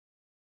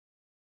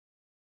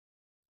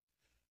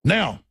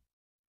Now,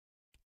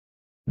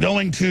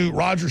 going to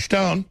Roger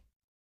Stone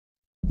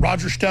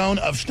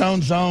of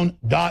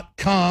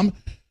StoneZone.com.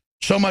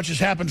 So much has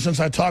happened since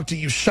I talked to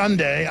you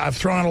Sunday. I've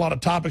thrown out a lot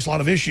of topics, a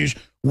lot of issues.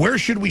 Where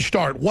should we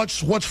start?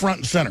 What's front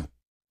and center?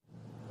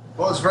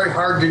 Well, it's very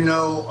hard to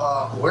know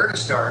where to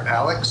start,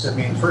 Alex. I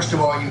mean, first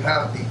of all, you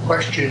have the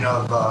question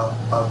of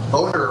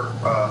voter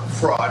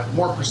fraud,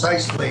 more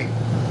precisely,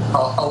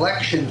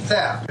 election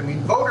theft. I mean,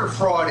 voter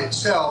fraud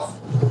itself,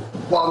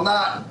 while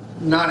not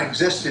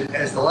non-existent,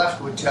 as the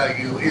left would tell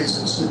you,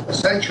 is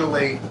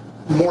essentially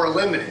more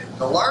limited.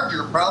 The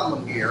larger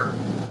problem here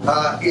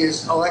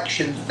is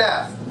election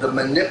theft, the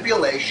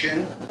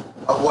manipulation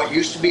of what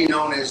used to be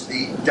known as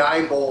the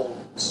Diebold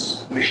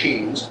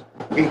machines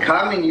in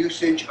common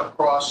usage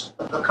across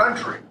the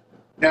country.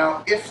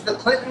 Now, if the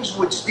Clintons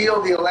would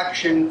steal the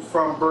election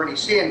from Bernie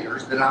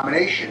Sanders, the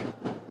nomination,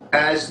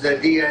 as the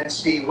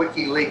DNC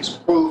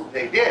WikiLeaks proved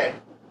they did,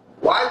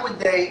 why would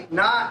they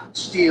not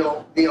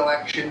steal the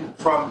election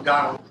from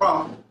Donald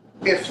Trump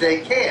if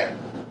they can?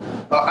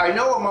 I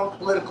know among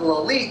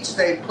political elites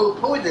they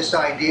poo-poo this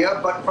idea,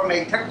 but from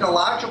a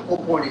technological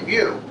point of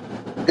view,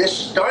 this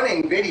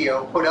stunning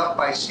video put up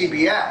by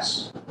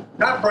CBS,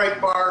 not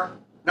Breitbart,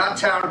 not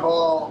Town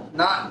Hall,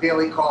 not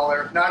Daily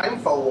Caller, not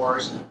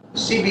InfoWars,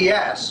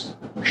 CBS,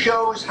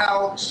 shows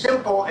how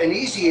simple and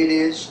easy it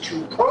is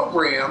to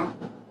program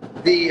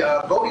the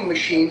voting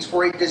machines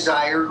for a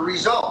desired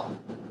result.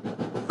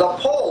 The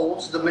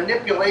polls, the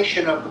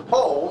manipulation of the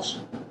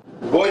polls,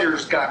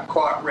 Reuters got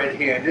caught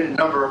red-handed, a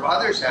number of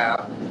others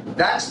have,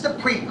 that's the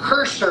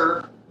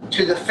precursor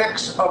to the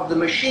fix of the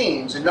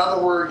machines. In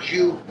other words,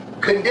 you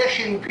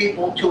condition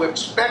people to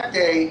expect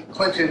a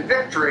Clinton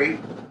victory,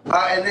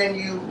 and then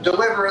you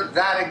deliver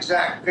that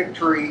exact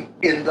victory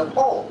in the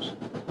polls.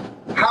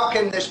 How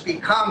can this be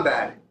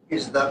combated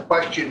is the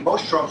question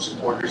most Trump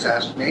supporters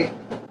ask me.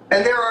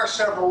 And there are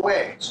several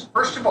ways.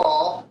 First of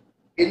all,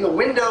 in the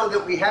window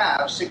that we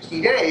have, 60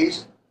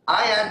 days,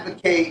 I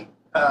advocate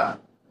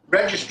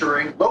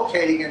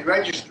locating and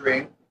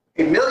registering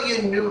 1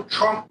 million new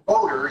Trump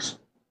voters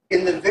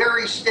in the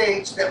very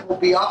states that will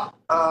be up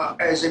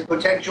as a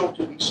potential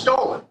to be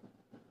stolen.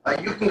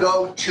 You can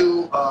go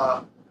to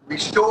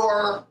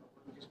Restore,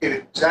 just get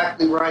it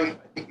exactly right,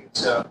 I think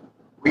it's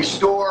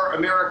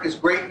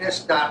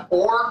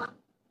RestoreAmericasGreatness.org,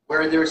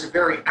 where there's a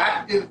very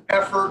active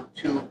effort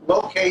to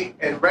locate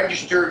and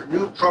register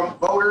new Trump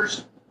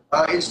voters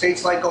in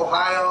states like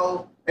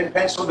Ohio and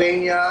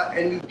Pennsylvania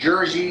and New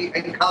Jersey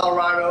and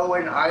Colorado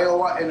and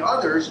Iowa and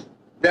others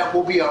that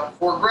will be up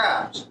for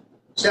grabs.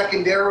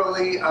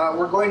 Secondarily,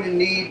 we're going to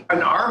need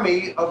an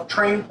army of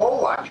trained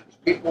poll watchers,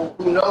 people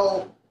who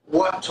know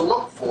what to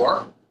look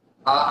for.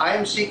 I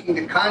am seeking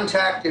to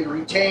contact and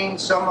retain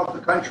some of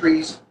the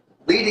country's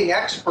leading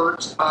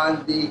experts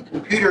on the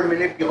computer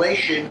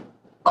manipulation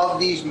of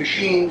these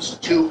machines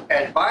to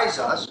advise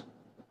us.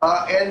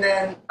 And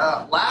then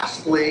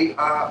lastly,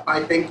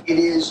 I think it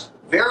is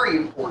very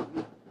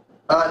important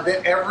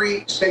that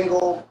every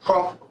single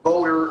Trump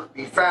voter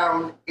be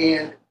found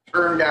and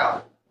turned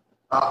out.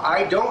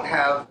 I don't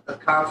have the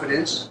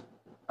confidence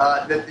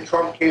that the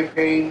Trump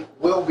campaign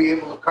will be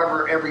able to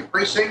cover every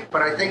precinct,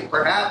 but I think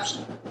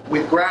perhaps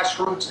with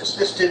grassroots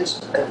assistance,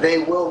 they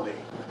will be.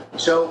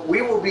 So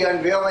we will be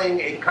unveiling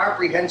a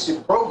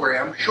comprehensive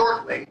program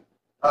shortly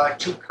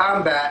to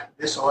combat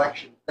this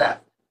election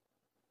theft.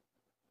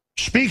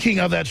 Speaking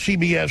of that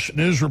CBS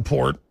News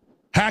report,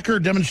 hacker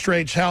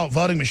demonstrates how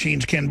voting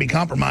machines can be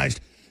compromised.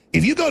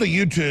 If you go to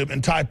YouTube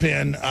and type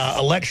in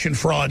election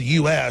fraud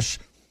US,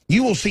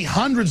 you will see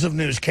hundreds of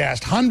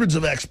newscasts, hundreds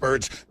of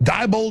experts,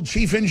 Diebold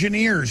chief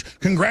engineers,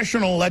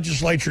 congressional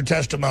legislature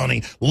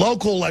testimony,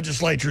 local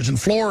legislatures in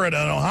Florida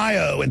and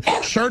Ohio, and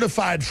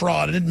certified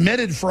fraud and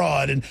admitted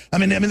fraud. And I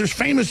mean, there's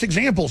famous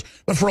examples.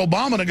 But for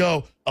Obama to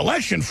go,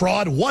 election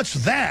fraud, what's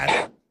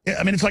that?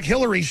 I mean, it's like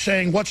Hillary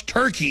saying, what's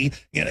Turkey,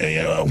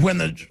 when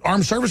the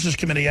Armed Services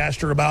Committee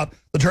asked her about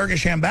the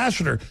Turkish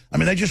ambassador. I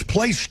mean, they just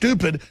play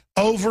stupid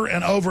over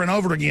and over and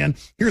over again.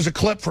 Here's a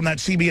clip from that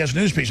CBS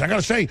News piece. I got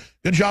to say,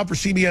 good job for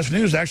CBS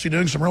News actually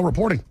doing some real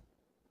reporting.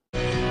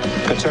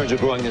 Concerns are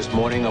growing this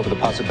morning over the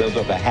possibility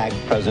of a hacked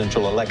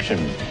presidential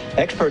election.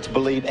 Experts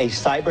believe a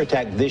cyber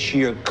attack this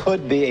year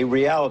could be a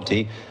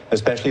reality,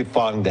 especially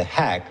following the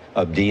hack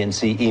of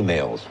DNC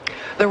emails.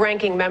 The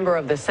ranking member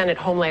of the Senate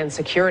Homeland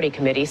Security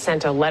Committee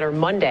sent a letter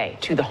Monday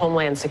to the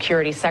Homeland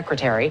Security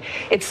Secretary.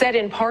 It said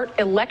in part,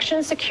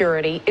 election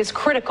security is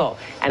critical,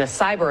 and a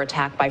cyber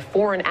attack by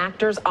foreign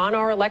actors on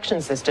our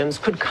election systems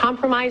could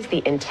compromise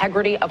the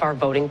integrity of our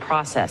voting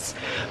process.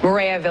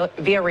 Maria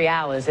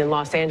Villarreal is in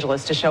Los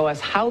Angeles to show us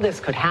how this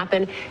could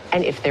happen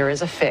and if there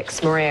is a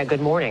fix. Maria,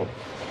 good morning.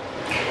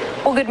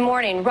 Well, good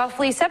morning.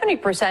 Roughly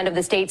 70% of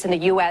the states in the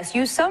U.S.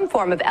 use some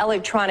form of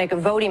electronic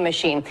voting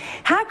machine.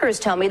 Hackers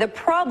tell me the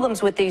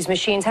problems with these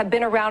machines have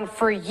been around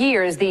for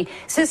years. The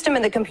system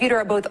and the computer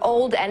are both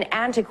old and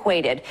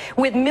antiquated.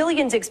 With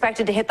millions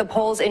expected to hit the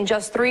polls in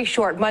just 3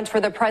 short months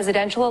for the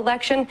presidential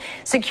election,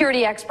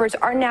 security experts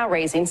are now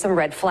raising some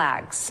red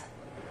flags.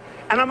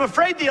 And I'm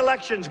afraid the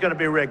election's going to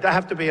be rigged, I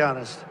have to be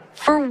honest.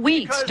 For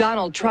weeks,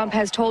 Donald Trump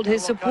has told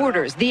his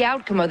supporters the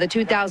outcome of the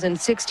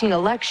 2016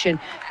 election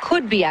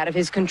could be out of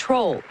his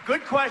control.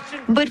 Good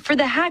question. But for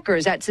the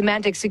hackers at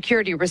Symantec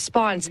Security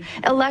Response,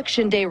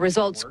 Election Day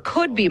results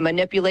could be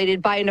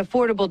manipulated by an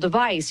affordable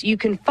device you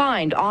can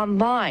find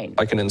online.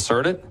 I can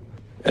insert it,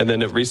 and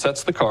then it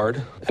resets the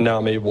card, and now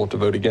I'm able to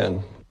vote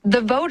again.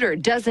 The voter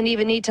doesn't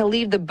even need to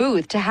leave the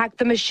booth to hack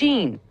the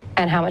machine.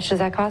 And how much does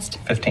that cost?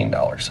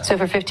 $15. So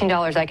for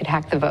 $15, I could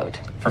hack the vote.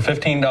 For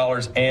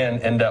 $15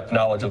 and in-depth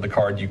knowledge of the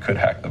card, you could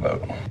hack the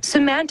vote.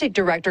 Symantec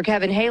Director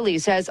Kevin Haley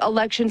says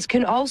elections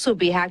can also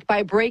be hacked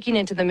by breaking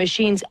into the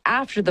machines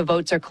after the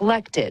votes are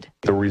collected.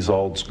 The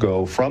results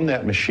go from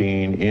that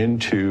machine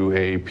into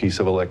a piece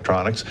of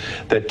electronics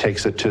that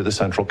takes it to the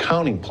central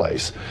counting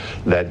place.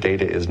 That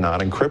data is not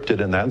encrypted,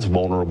 and that's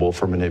vulnerable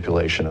for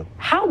manipulation.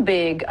 How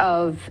big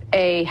of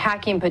a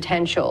hacking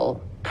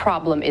potential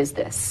problem is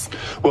this?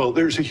 Well,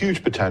 there's a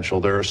huge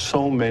potential. There are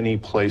so many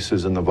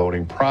places in the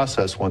voting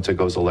process once it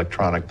goes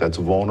electronic that's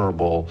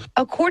vulnerable.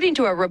 According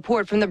to a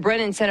report from the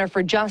Brennan Center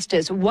for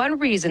Justice, one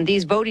reason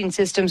these voting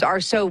systems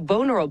are so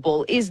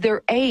vulnerable is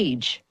their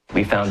age.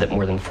 We found that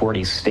more than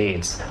 40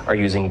 states are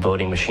using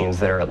voting machines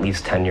that are at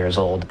least 10 years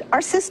old. Our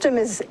system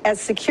is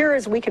as secure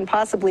as we can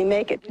possibly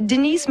make it.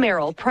 Denise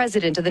Merrill,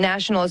 president of the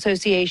National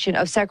Association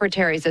of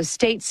Secretaries of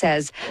State,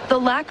 says the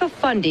lack of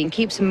funding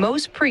keeps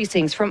most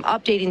precincts from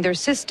updating their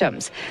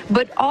systems,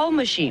 but all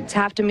machines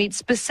have to meet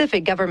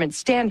specific government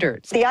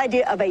standards. The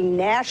idea of a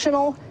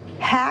national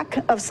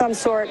hack of some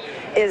sort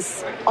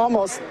is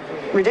almost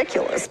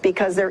ridiculous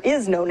because there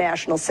is no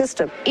national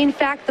system. In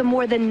fact, the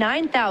more than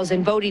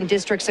 9,000 voting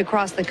districts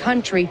across the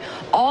country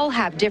all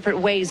have different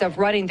ways of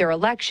running their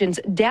elections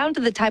down to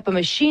the type of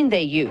machine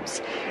they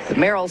use. But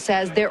Merrill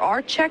says there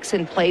are checks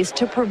in place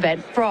to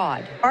prevent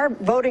fraud. Our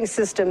voting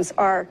systems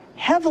are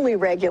heavily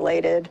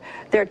regulated.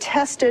 They're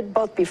tested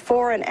both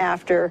before and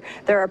after.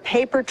 There are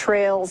paper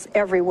trails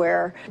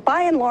everywhere.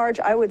 By and large,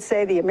 I would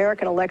say the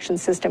American election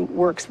system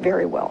works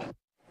very well.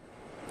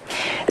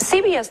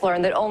 CBS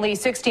learned that only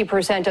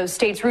 60% of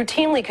states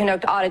routinely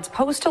conduct audits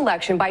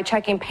post-election by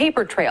checking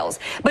paper trails.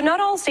 But not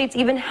all states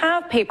even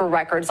have paper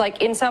records,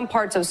 like in some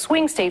parts of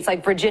swing states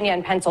like Virginia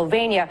and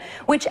Pennsylvania,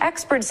 which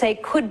experts say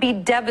could be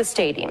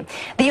devastating.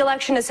 The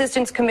Election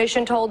Assistance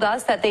Commission told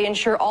us that they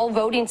ensure all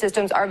voting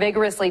systems are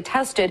vigorously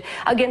tested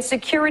against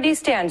security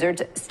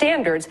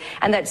standards,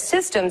 and that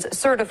systems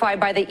certified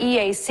by the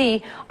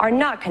EAC are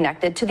not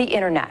connected to the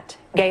internet.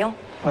 Gail?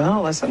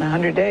 Well, less than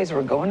 100 days.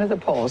 We're going to the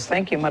polls.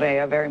 Thank you,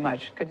 Maria, very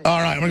much.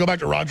 All right, I'm going to go back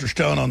to Roger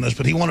Stone on this,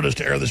 but he wanted us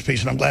to air this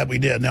piece, and I'm glad we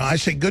did. Now, I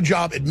say good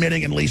job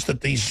admitting at least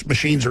that these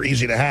machines are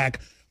easy to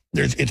hack.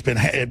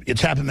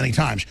 It's happened many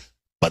times.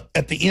 But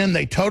at the end,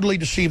 they totally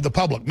deceive the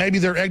public. Maybe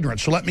they're ignorant,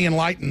 so let me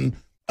enlighten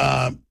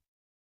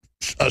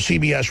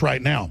CBS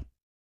right now.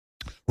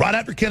 Right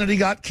after Kennedy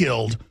got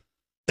killed,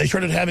 they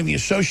started having the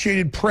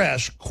Associated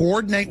Press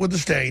coordinate with the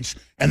states,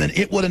 and then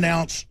it would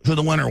announce who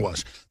the winner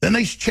was. Then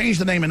they changed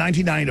the name in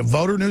 1990 to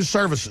Voter News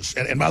Services.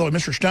 And by the way,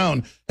 Mr.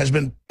 Stone has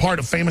been part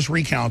of famous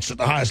recounts at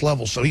the highest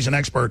level, so he's an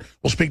expert.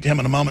 We'll speak to him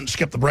in a moment and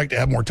skip the break to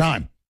have more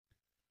time.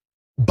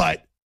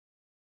 But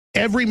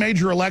every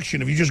major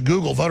election, if you just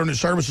Google Voter News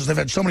Services, they've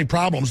had so many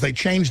problems. They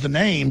changed the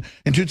name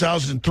in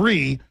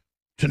 2003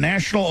 to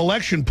National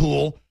Election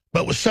Pool,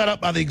 but was set up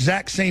by the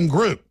exact same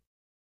group.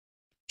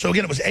 So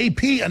again, it was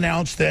AP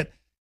announced that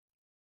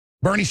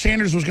Bernie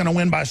Sanders was going to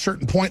win by a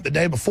certain point the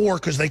day before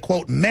because they,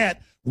 quote,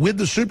 met with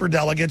the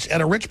superdelegates at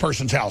a rich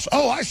person's house.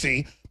 Oh, I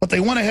see. But they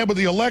went ahead with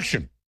the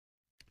election.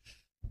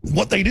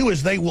 What they do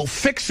is they will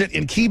fix it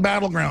in key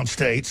battleground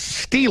states,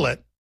 steal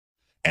it,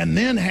 and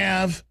then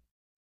have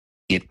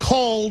it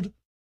called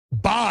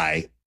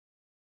by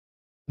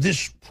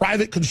this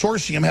private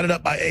consortium headed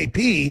up by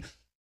AP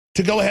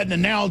to go ahead and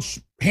announce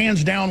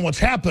hands down what's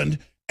happened.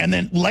 And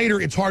then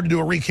later, it's hard to do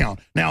a recount.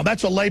 Now,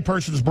 that's a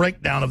layperson's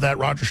breakdown of that.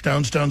 Roger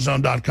Stone,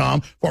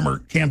 StoneZone.com, former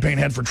campaign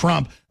head for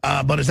Trump.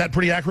 But is that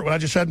pretty accurate, what I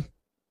just said?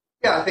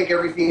 Yeah, I think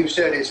everything you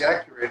said is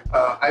accurate.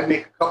 I'd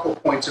make a couple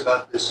points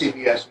about the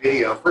CBS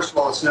video. First of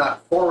all, it's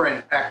not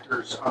foreign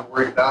actors I'm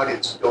worried about.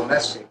 It's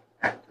domestic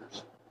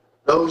actors,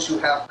 those who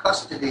have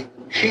custody of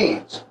the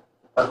machines.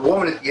 The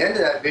woman at the end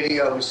of that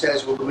video who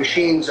says, well, the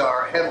machines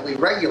are heavily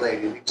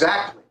regulated.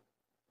 Exactly.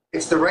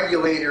 It's the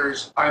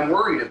regulators I'm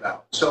worried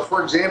about. So,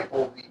 for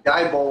example, the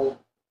Diebold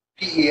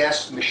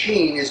PES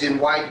machine is in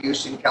wide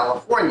use in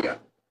California.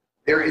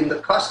 They're in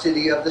the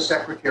custody of the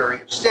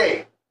Secretary of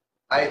State.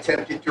 I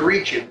attempted to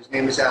reach him. His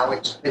name is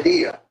Alex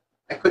Padilla.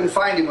 I couldn't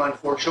find him,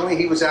 unfortunately.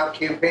 He was out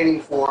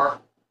campaigning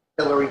for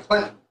Hillary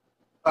Clinton.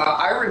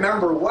 I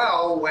remember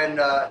well when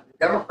the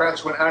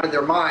Democrats went out of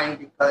their mind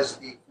because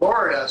the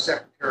Florida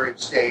Secretary of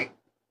State,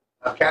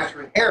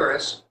 Katherine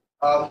Harris,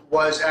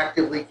 was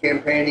actively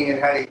campaigning and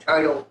had a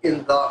title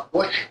in the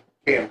Bush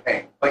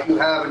campaign. But you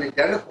have an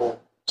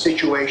identical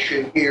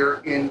situation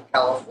here in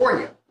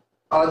California.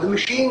 The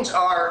machines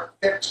are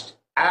fixed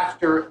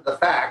after the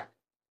fact.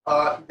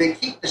 They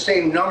keep the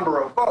same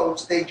number of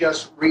votes. They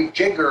just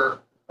rejigger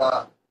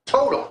the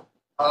total.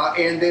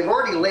 And they've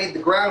already laid the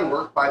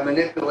groundwork by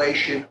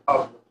manipulation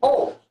of the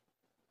polls.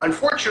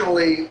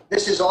 unfortunately,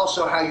 this is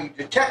also how you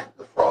detect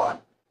the fraud.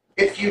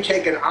 If you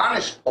take an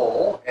honest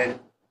poll, and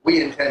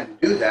we intend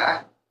to do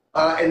that,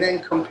 and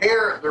then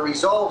compare the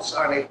results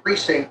on a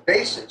precinct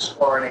basis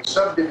or on a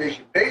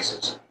subdivision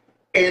basis,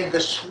 and the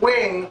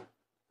swing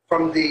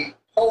from the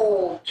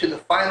poll to the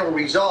final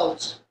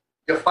results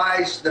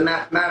defies the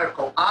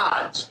mathematical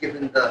odds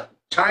given the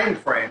time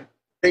frame,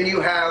 then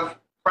you have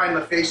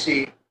prima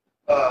facie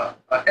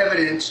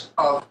evidence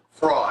of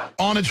fraud.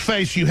 On its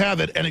face, you have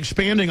it. And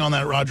expanding on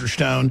that, Roger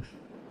Stone,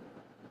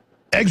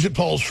 exit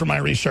polls, from my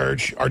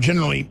research, are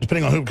generally,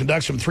 depending on who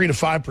conducts them, 3 to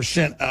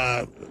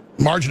 5%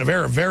 margin of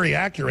error, very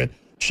accurate.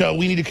 So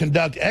we need to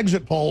conduct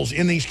exit polls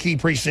in these key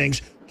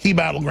precincts, key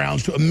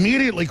battlegrounds, to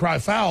immediately cry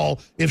foul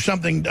if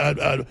something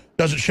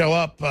doesn't show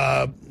up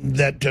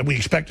that we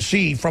expect to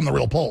see from the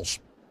real polls.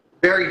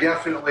 Very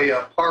definitely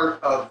a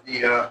part of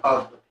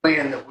the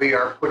plan that we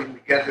are putting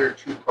together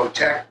to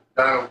protect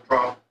Donald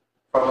Trump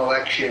from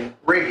election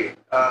rigging.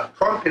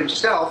 Trump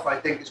himself, I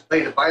think, has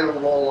played a vital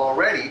role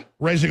already.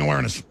 Raising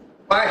awareness.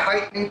 By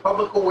heightening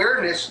public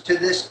awareness to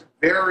this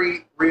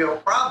very real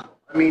problem.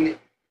 I mean,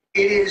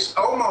 it is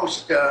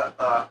almost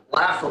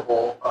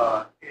laughable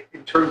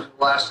in terms of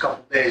the last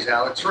couple of days,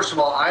 Alex. First of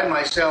all, I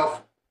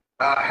myself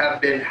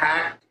have been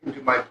hacked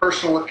into my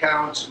personal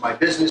accounts, my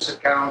business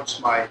accounts,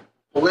 my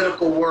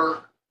political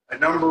work. A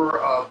number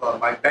of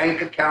my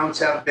bank accounts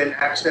have been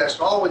accessed,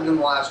 all within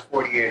the last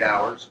 48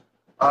 hours.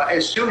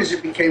 As soon as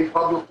it became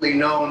publicly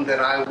known that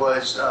I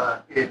was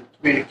in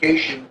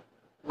communication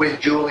with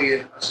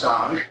Julian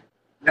Assange,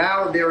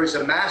 now there is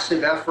a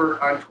massive effort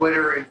on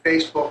Twitter and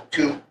Facebook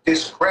to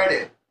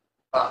discredit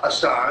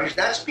Assange.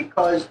 That's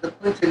because the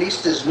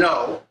Clintonistas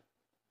know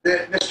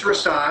that Mr.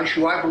 Assange,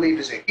 who I believe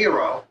is a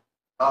hero,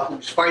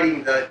 who's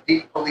fighting the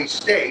deep police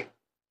state,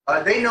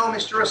 they know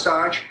Mr.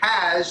 Assange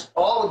has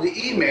all of the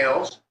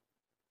emails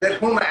that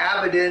Huma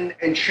Abedin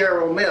and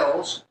Cheryl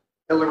Mills,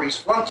 Hillary's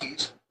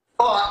flunkies,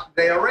 thought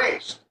they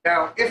erased.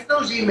 Now, if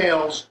those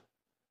emails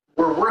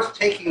were worth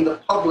taking the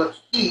public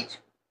heat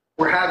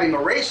for having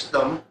erased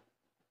them,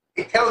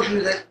 it tells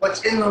you that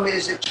what's in them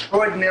is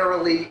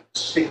extraordinarily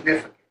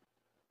significant.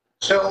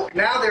 So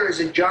now there is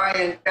a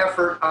giant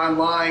effort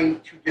online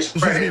to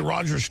discredit. This is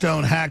Roger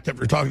Stone hacked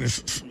after talking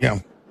to, yeah.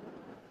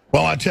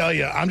 Well, I tell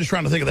you, I'm just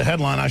trying to think of the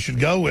headline I should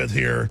go with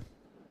here.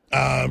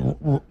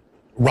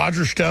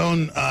 Roger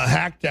Stone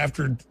hacked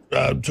after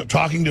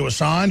talking to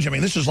Assange. I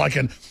mean, this is like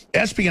an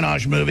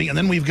espionage movie. And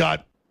then we've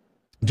got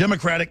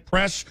Democratic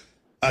press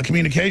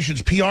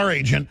communications PR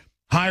agent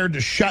hired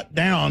to shut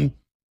down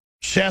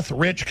Seth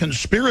Rich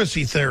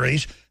conspiracy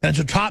theories. And it's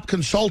a top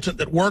consultant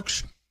that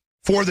works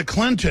for the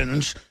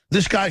Clintons.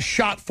 This guy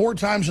shot 4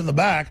 times in the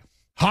back,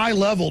 high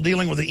level,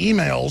 dealing with the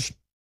emails.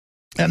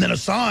 And then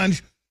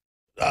Assange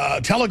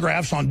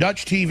telegraphs on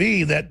Dutch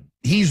TV that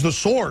he's the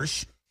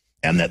source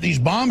and that these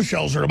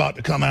bombshells are about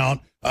to come out.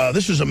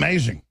 This is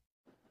amazing.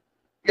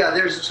 Yeah,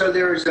 there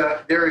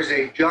is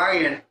a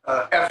giant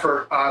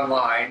effort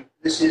online.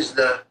 These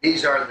are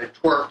the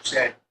twerps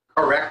that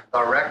correct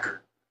the record,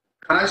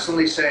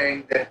 constantly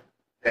saying that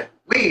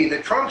we,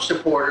 the Trump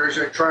supporters,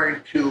 are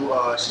trying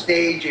to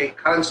stage a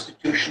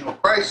constitutional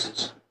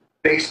crisis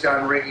based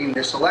on rigging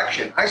this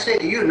election. I say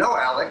to you, no,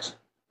 Alex,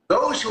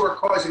 those who are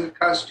causing the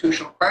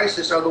constitutional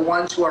crisis are the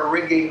ones who are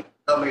rigging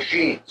the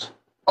machines.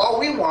 All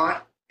we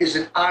want is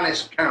an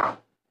honest count.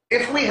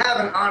 If we have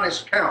an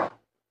honest count,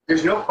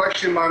 there's no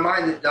question in my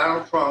mind that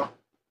Donald Trump,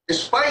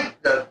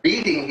 despite the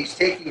beating he's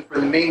taking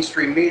from the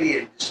mainstream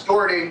media,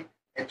 distorting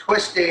and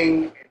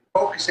twisting and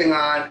focusing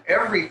on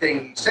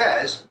everything he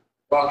says,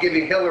 while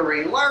giving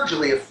Hillary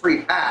largely a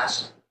free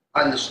pass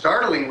on the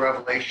startling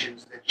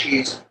revelations that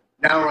she's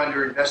now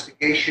under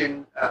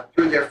investigation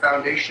through their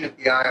foundation at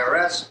the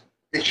IRS,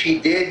 that she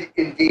did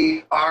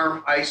indeed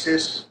arm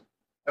ISIS.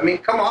 I mean,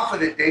 come off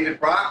of it, David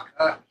Brock.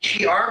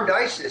 She armed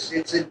ISIS.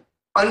 It's an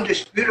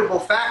undisputable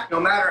fact, no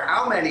matter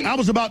how many. I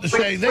was about to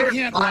say, they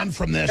can't run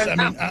from this.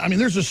 I mean,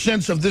 there's a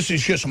sense of this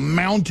is just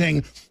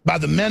mounting by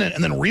the minute,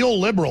 and then real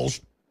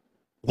liberals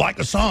like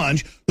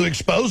Assange, who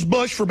exposed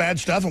Bush for bad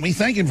stuff, and we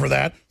thank him for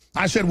that.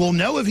 I said, we'll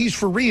know if he's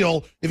for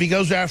real if he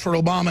goes after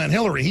Obama and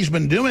Hillary. He's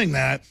been doing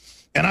that,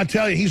 and I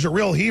tell you, he's a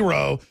real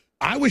hero.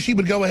 I wish he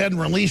would go ahead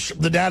and release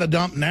the data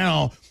dump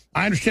now.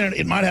 I understand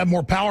it might have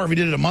more power if he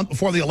did it a month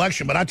before the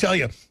election, but I tell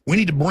you, we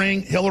need to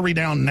bring Hillary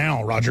down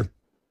now, Roger.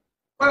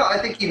 Well, I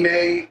think he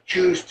may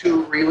choose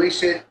to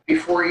release it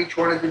before each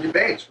one of the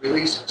debates,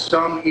 release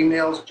some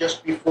emails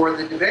just before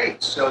the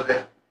debates so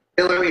that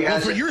Hillary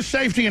has... Well, for your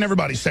safety and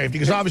everybody's safety,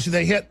 because obviously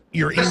they hit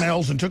your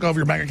emails and took over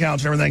your bank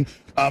accounts and everything,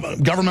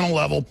 governmental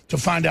level, to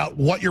find out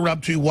what you're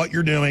up to, what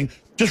you're doing.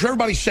 Just for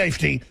everybody's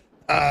safety,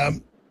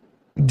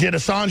 did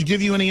Assange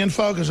give you any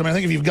info? Because I mean, I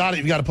think if you've got it,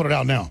 you've got to put it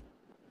out now.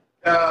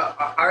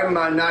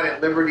 I'm not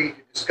at liberty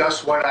to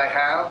discuss what I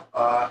have,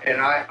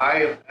 and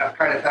I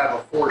kind of have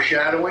a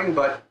foreshadowing,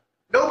 but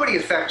nobody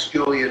affects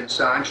Julian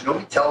Assange.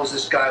 Nobody tells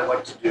this guy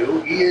what to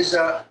do.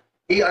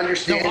 He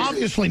understands. No,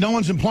 obviously, no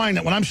one's implying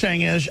that. What I'm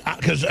saying is,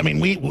 because, I mean,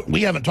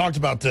 we haven't talked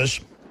about this,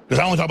 because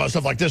I only talk about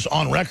stuff like this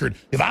on record.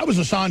 If I was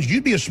Assange,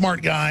 you'd be a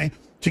smart guy.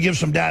 to give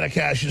some data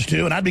caches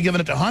to, and I'd be giving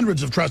it to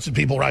hundreds of trusted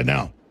people right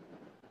now.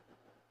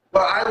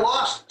 Well, I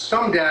lost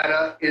some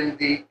data in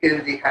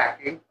the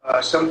hacking,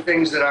 some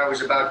things that I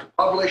was about to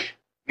publish.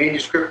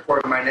 Manuscript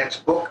for my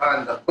next book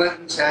on the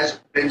Clintons has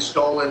been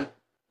stolen.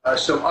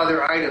 Some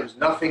other items,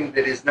 nothing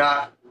that is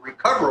not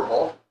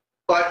recoverable.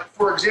 But,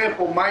 for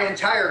example, my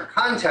entire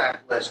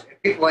contact list,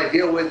 people I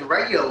deal with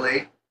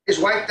regularly, is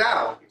wiped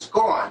out. It's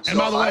gone. And so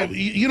by the way,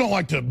 you don't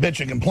like to bitch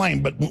and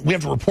complain, but we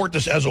have to report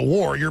this as a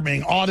war. You're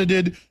being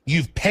audited.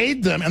 You've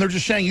paid them, and they're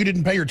just saying you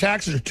didn't pay your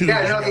taxes 2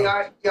 years ago.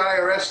 Yeah, the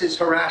IRS is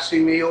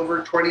harassing me over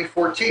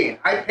 2014.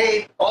 I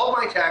paid all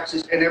my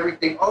taxes and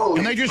everything owed.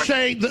 And they just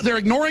say they're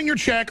ignoring your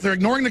check, they're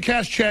ignoring the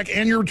cash check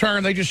and your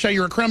return. They just say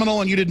you're a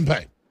criminal and you didn't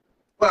pay.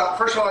 Well,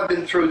 first of all, I've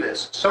been through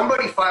this.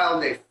 Somebody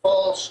filed a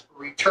false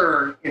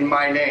return in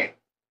my name.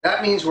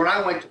 That means when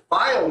I went to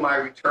file my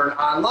return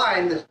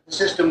online, the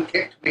system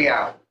kicked me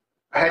out.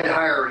 I had to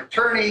hire an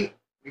attorney,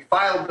 we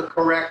filed the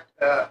correct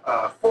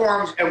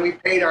forms, and we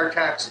paid our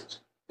taxes.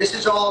 This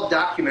is all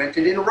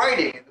documented in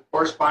writing in the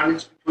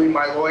correspondence between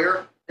my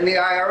lawyer and the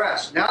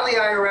IRS. Now the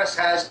IRS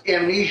has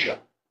amnesia.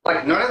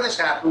 Like none of this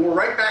happened. We're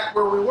right back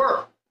where we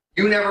were.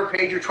 You never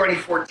paid your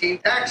 2014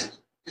 taxes,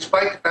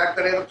 despite the fact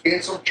that I have a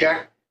canceled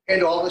check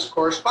and all this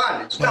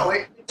correspondence. No,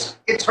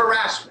 it's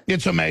harassment.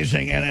 It's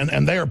amazing,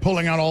 and they are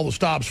pulling out all the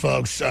stops,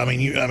 folks. I mean,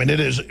 it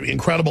is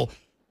incredible.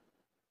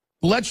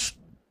 Let's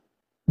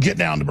get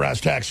down to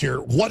brass tacks here.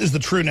 What is the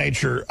true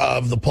nature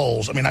of the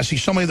polls? I mean, I see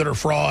so many that are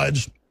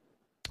frauds,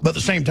 but at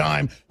the same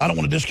time, I don't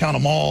want to discount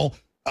them all.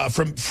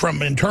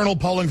 From internal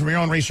polling, from your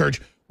own research,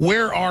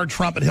 where are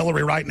Trump and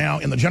Hillary right now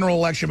in the general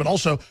election? But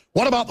also,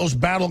 what about those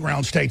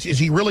battleground states? Is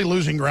he really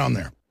losing ground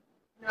there?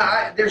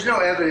 No, there's no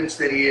evidence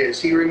that he is.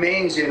 He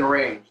remains in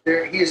range. He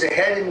is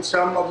ahead in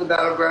some of the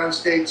battleground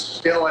states.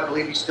 Still, I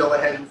believe he's still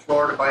ahead in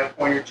Florida by a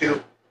point or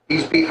two.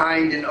 He's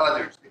behind in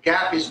others. The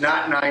gap is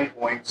not 9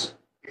 points.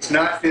 It's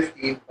not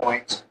 15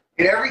 points.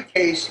 In every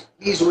case,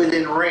 he's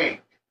within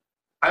range.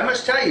 I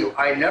must tell you,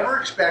 I never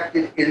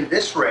expected in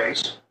this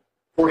race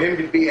for him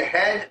to be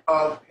ahead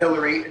of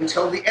Hillary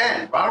until the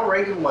end. Ronald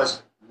Reagan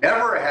was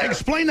never ahead.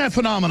 Explain that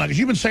phenomenon, because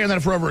you've been saying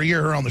that for over a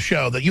year here on the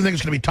show, that you think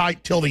it's going to be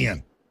tight till the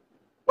end.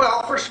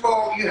 Well, first of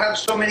all, you have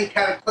so many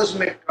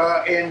cataclysmic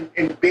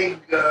and big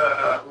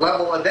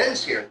level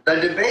events here. The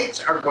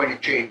debates are going to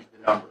change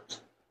the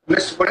numbers.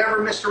 Whatever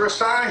Mr.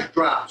 Assange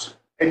drops,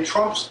 and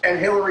Trump's and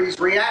Hillary's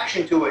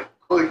reaction to it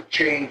could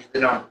change the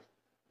numbers.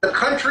 The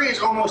country is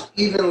almost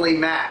evenly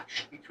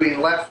matched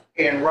between left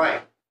and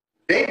right.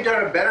 They've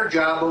done a better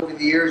job over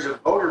the years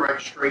of voter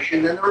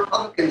registration than the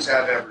Republicans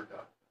have ever done.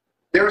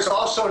 There is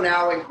also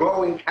now a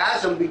growing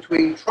chasm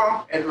between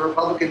Trump and the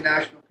Republican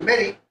National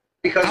Committee.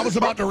 Because I was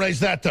about to raise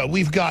that, though.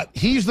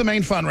 He's the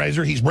main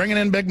fundraiser. He's bringing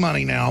in big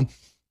money now.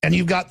 And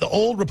you've got the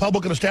old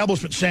Republican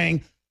establishment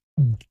saying,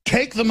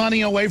 take the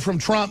money away from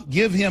Trump,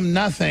 give him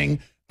nothing.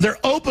 They're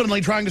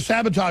openly trying to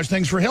sabotage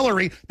things for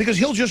Hillary because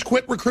he'll just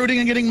quit recruiting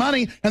and getting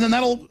money, and then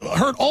that'll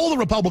hurt all the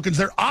Republicans.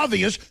 They're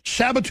obvious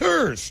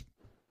saboteurs.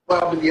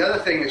 Well, but the other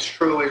thing that's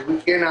true is we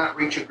cannot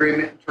reach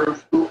agreement in terms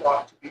of who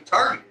ought to be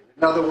targeted.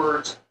 In other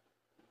words,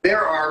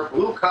 there are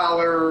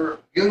blue-collar,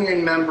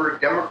 union member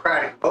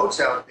Democratic votes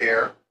out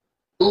there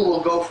who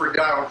will go for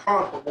Donald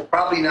Trump, but will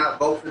probably not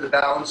vote for the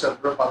balance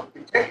of the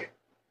Republican ticket.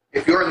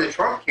 If you're in the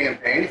Trump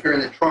campaign, if you're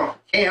in the Trump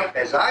camp,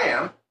 as I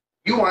am,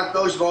 you want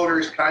those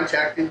voters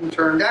contacted and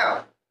turned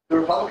out. The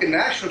Republican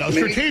National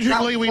Committee...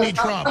 Strategically, we need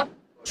Trump.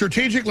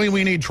 Strategically,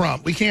 we need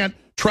Trump. We can't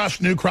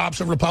trust new crops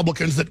of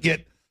Republicans that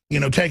get,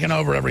 taken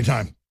over every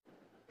time.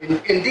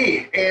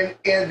 Indeed. And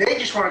they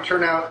just want to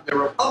turn out the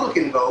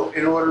Republican vote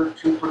in order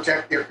to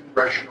protect their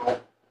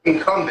congressional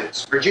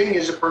incumbents. Virginia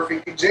is a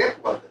perfect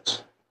example of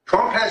this.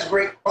 Trump has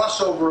great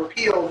crossover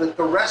appeal that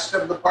the rest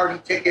of the party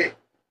ticket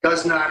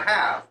does not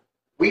have.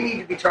 We need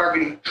to be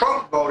targeting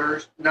Trump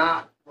voters,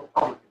 not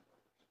Republican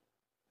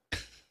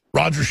voters.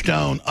 Roger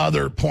Stone,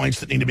 other points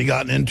that need to be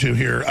gotten into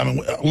here. I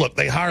mean, look,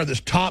 they hire this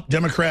top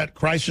Democrat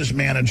crisis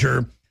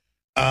manager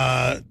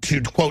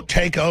to, quote,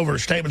 take over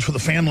statements for the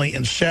family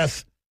in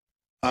Seth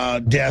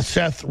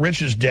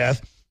Rich's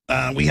death.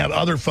 We have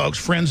other folks,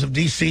 friends of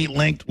D.C.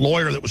 linked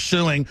lawyer that was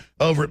suing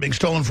over it being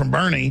stolen from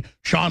Bernie.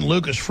 Sean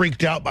Lucas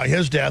freaked out by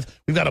his death.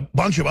 We've got a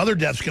bunch of other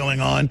deaths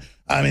going on.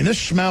 I mean, this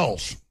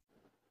smells.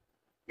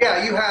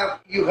 Yeah,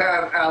 you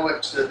have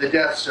Alex, the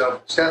deaths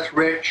of Seth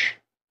Rich,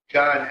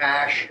 John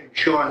Ash, and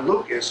Sean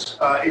Lucas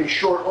in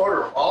short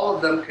order, all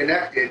of them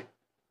connected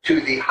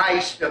to the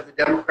heist of the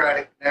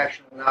Democratic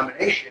national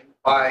nomination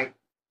by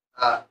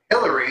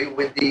Hillary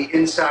with the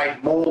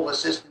inside mole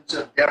assistance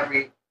of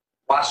Debbie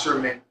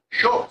Wasserman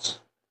Schultz.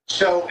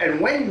 So,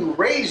 and when you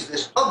raise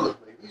this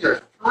publicly, these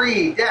are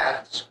 3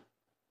 deaths,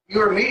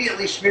 you're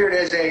immediately smeared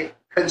as a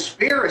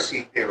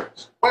conspiracy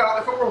theorist. Well,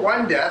 if it were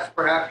 1 death,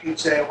 perhaps you'd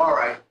say, all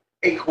right,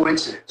 a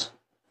coincidence.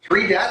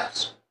 3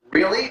 deaths?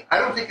 Really? I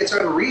don't think it's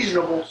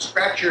unreasonable to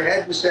scratch your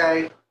head and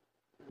say,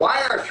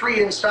 why are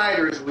 3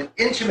 insiders with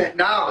intimate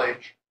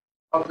knowledge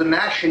of the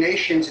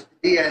machinations at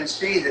the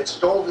DNC that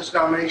stole this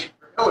nomination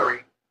for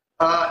Hillary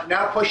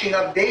now pushing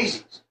up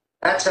daisies?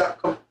 That's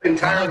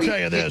entirely... I'll tell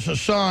you this,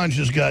 Assange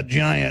has got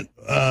giant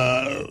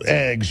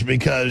eggs,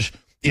 because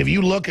if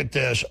you look at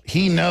this,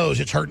 he knows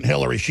it's hurting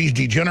Hillary. She's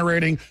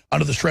degenerating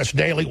under the stress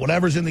daily.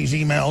 Whatever's in these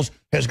emails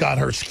has got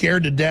her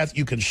scared to death.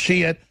 You can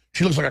see it.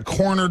 She looks like a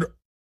cornered,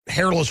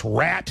 hairless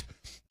rat.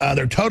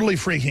 They're totally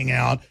freaking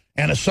out.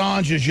 And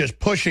Assange is just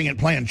pushing and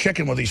playing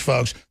chicken with these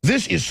folks.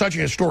 This is such a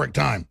historic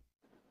time.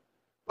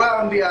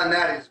 Well, and beyond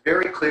that, it's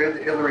very clear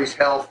that Hillary's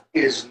health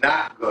is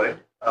not good.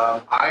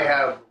 I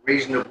have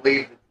reason to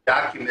believe that the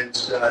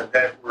documents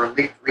that were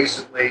leaked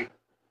recently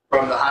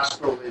from the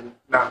hospital in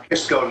Mount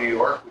Kisco, New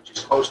York, which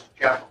is close to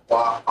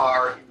Chappaqua,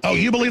 are... Oh,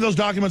 you believe those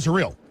documents are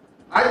real?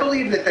 I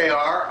believe that they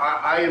are.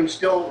 I am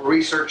still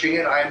researching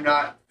it. I am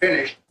not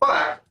finished.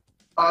 But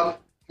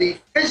the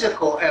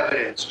physical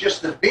evidence,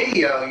 just the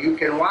video you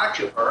can watch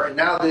of her, and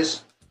now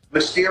this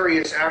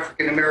mysterious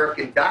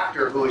African-American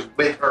doctor who is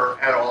with her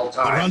at all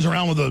times. He runs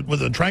around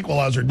with a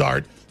tranquilizer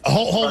dart.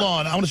 Hold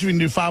on. I want to see if we can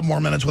do 5 more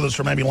minutes with us,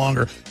 or maybe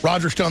longer.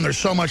 Roger Stone, there's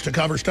so much to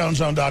cover.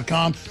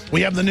 StoneZone.com.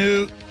 We have the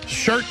new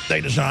shirt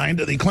they designed,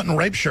 the Clinton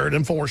rape shirt,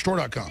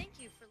 InfoWarsStore.com.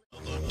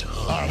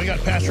 All right, we got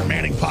Pastor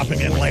Manning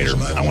popping in later,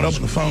 but I want to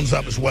open the phones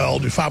up as well.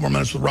 Do 5 more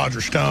minutes with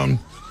Roger Stone.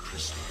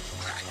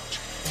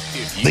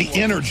 The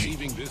energy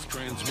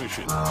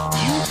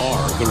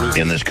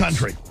in this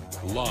country,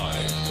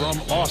 live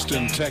from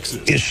Austin,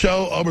 Texas, is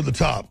so over the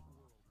top.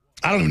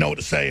 I don't even know what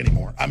to say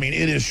anymore. I mean,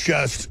 it is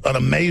just an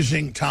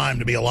amazing time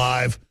to be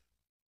alive.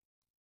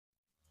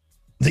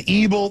 The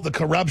evil, the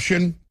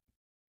corruption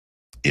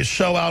is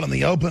so out in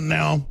the open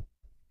now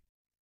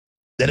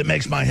that it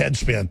makes my head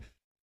spin.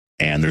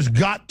 And there's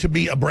got to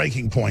be a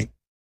breaking point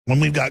when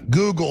we've got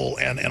Google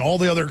and all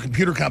the other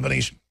computer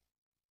companies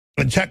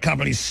and tech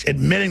companies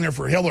admitting they're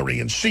for Hillary,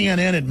 and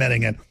CNN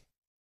admitting it,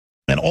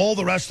 and all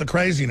the rest of the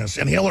craziness,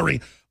 and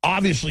Hillary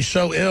obviously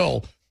so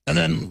ill, and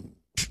then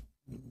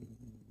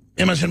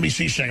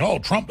MSNBC saying, oh,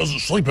 Trump doesn't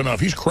sleep enough,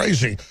 he's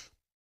crazy,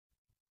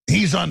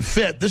 he's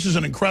unfit. This is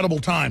an incredible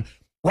time.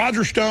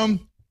 Roger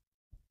Stone,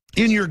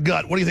 in your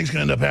gut, what do you think is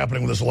going to end up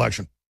happening with this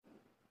election?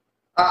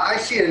 I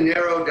see a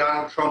narrow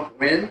Donald Trump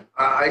win.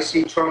 I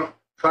see Trump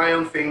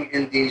triumphing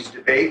in these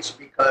debates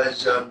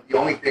because the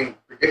only thing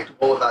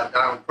predictable about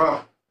Donald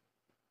Trump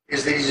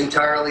is that he's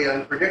entirely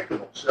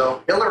unpredictable.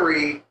 So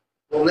Hillary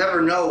will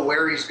never know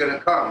where he's going to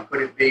come.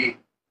 Could it be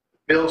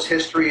Bill's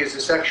history as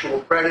a sexual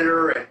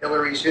predator and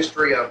Hillary's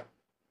history of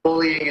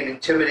bullying and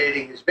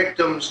intimidating his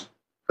victims?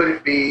 Could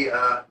it be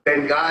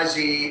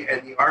Benghazi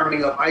and the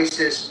arming of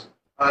ISIS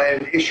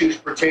and issues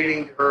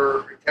pertaining to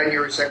her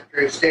tenure as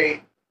Secretary of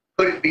State?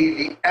 Could it be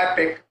the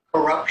epic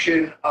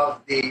corruption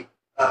of the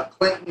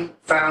Clinton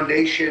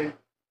Foundation?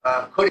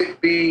 Could it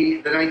be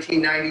the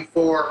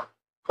 1994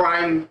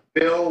 crime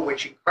bill,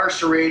 which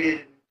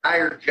incarcerated an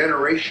entire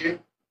generation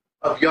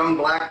of young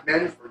black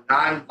men for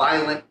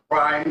nonviolent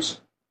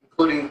crimes,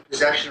 including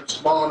possession of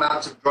small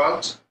amounts of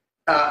drugs?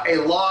 A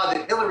law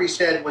that Hillary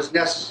said was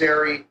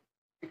necessary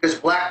because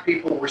black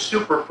people were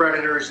super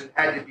predators and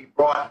had to be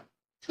brought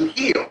to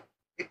heel.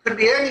 It could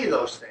be any of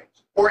those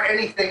things or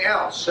anything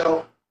else.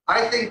 So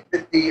I think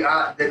that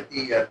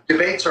the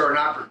debates are an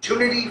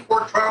opportunity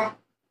for Trump.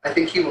 I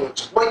think he will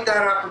exploit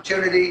that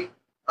opportunity,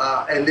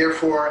 and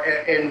therefore,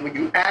 and when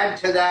you add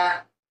to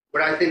that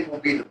what I think will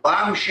be the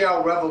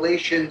bombshell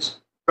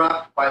revelations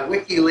dropped by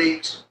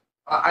WikiLeaks,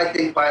 I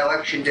think by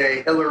Election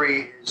Day,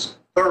 Hillary is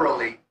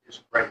thoroughly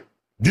discredited.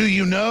 Do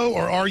you know,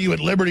 or are you at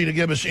liberty to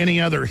give us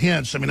any other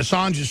hints? I mean,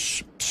 Assange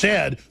has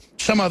said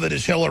some of it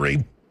is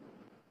Hillary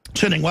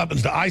sending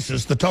weapons to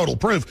ISIS, the total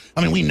proof.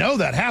 I mean, we know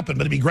that happened,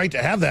 but it'd be great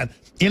to have that.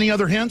 Any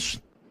other hints?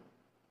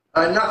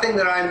 Nothing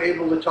that I'm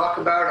able to talk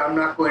about. I'm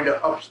not going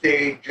to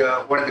upstage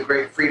one of the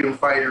great freedom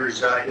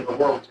fighters in the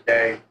world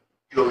today,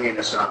 Julian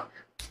Assange.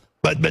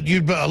 But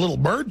you, a little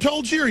bird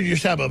told you, or you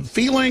just have a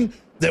feeling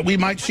that we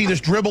might see this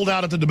dribbled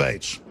out at the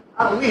debates?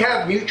 We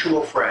have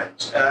mutual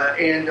friends,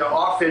 and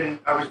often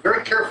I was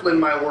very careful in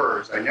my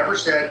words. I never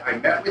said I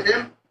met with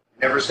him.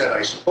 Never said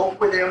I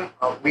spoke with him.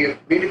 We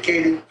have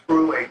communicated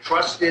through a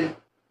trusted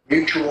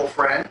mutual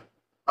friend,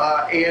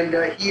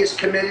 and he is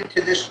committed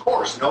to this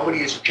course.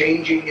 Nobody is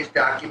changing his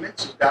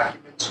documents. His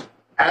documents,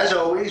 as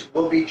always,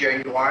 will be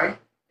genuine.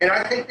 And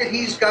I think that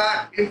he's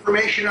got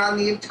information on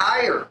the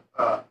entire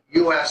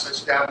U.S.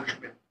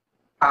 establishment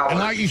power. And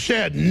like you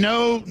said,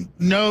 no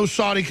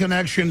Saudi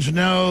connections,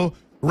 no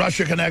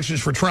Russia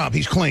connections for Trump.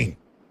 He's clean.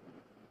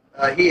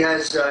 He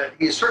has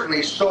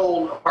certainly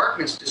sold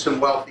apartments to some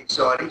wealthy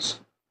Saudis.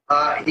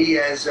 He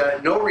has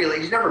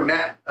he's never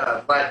met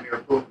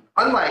Vladimir Putin.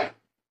 Unlike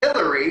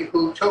Hillary,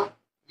 who took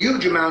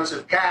huge amounts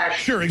of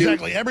cash. Sure,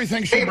 exactly.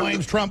 Everything she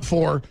blames Trump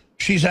for,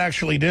 she's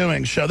actually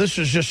doing. So this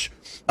is just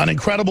an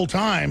incredible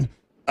time.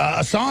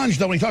 Assange,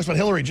 though, when he talks about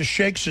Hillary, just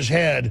shakes his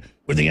head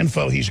with the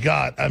info he's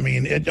got. I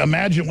mean,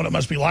 imagine what it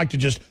must be like to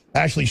just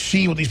actually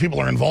see what these people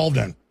are involved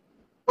in.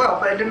 Well,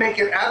 but to make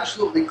it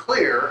absolutely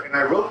clear, and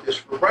I wrote this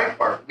for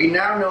Breitbart, we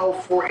now know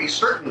for a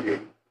certainty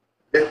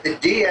that the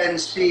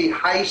DNC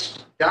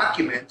heist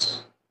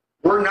documents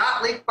were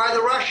not leaked by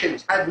the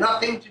Russians, had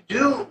nothing to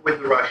do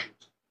with the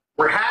Russians,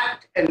 were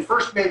hacked and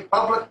first made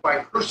public by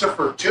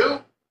Crucifer 2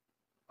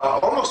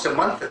 almost a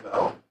month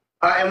ago.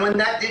 And when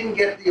that didn't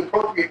get the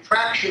appropriate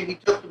traction, he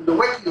took them to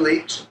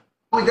WikiLeaks,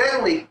 who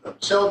then leaked them.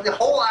 So the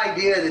whole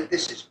idea that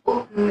this is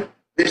Putin,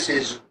 this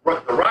is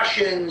the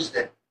Russians,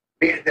 that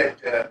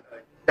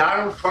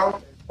Donald Trump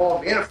and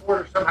Paul Manafort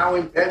are somehow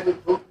in bed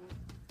with Putin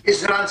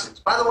is nonsense.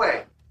 By the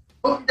way,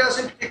 Putin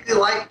doesn't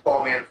particularly like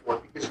Paul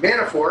Manafort because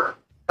Manafort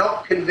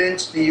helped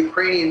convince the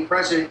Ukrainian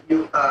president,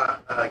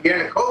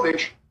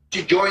 Yanukovych,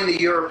 to join the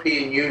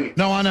European Union.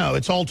 No, I know.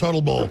 It's all total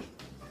bull.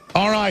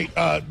 All right,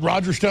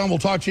 Roger Stone, we'll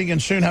talk to you again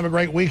soon. Have a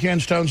great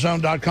weekend,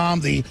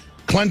 StoneZone.com. The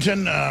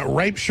Clinton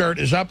rape shirt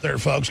is up there,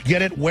 folks.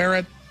 Get it, wear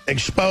it,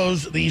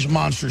 expose these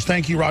monsters.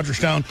 Thank you, Roger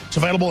Stone. It's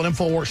available at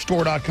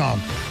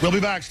InfoWarsStore.com. We'll be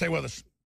back. Stay with us.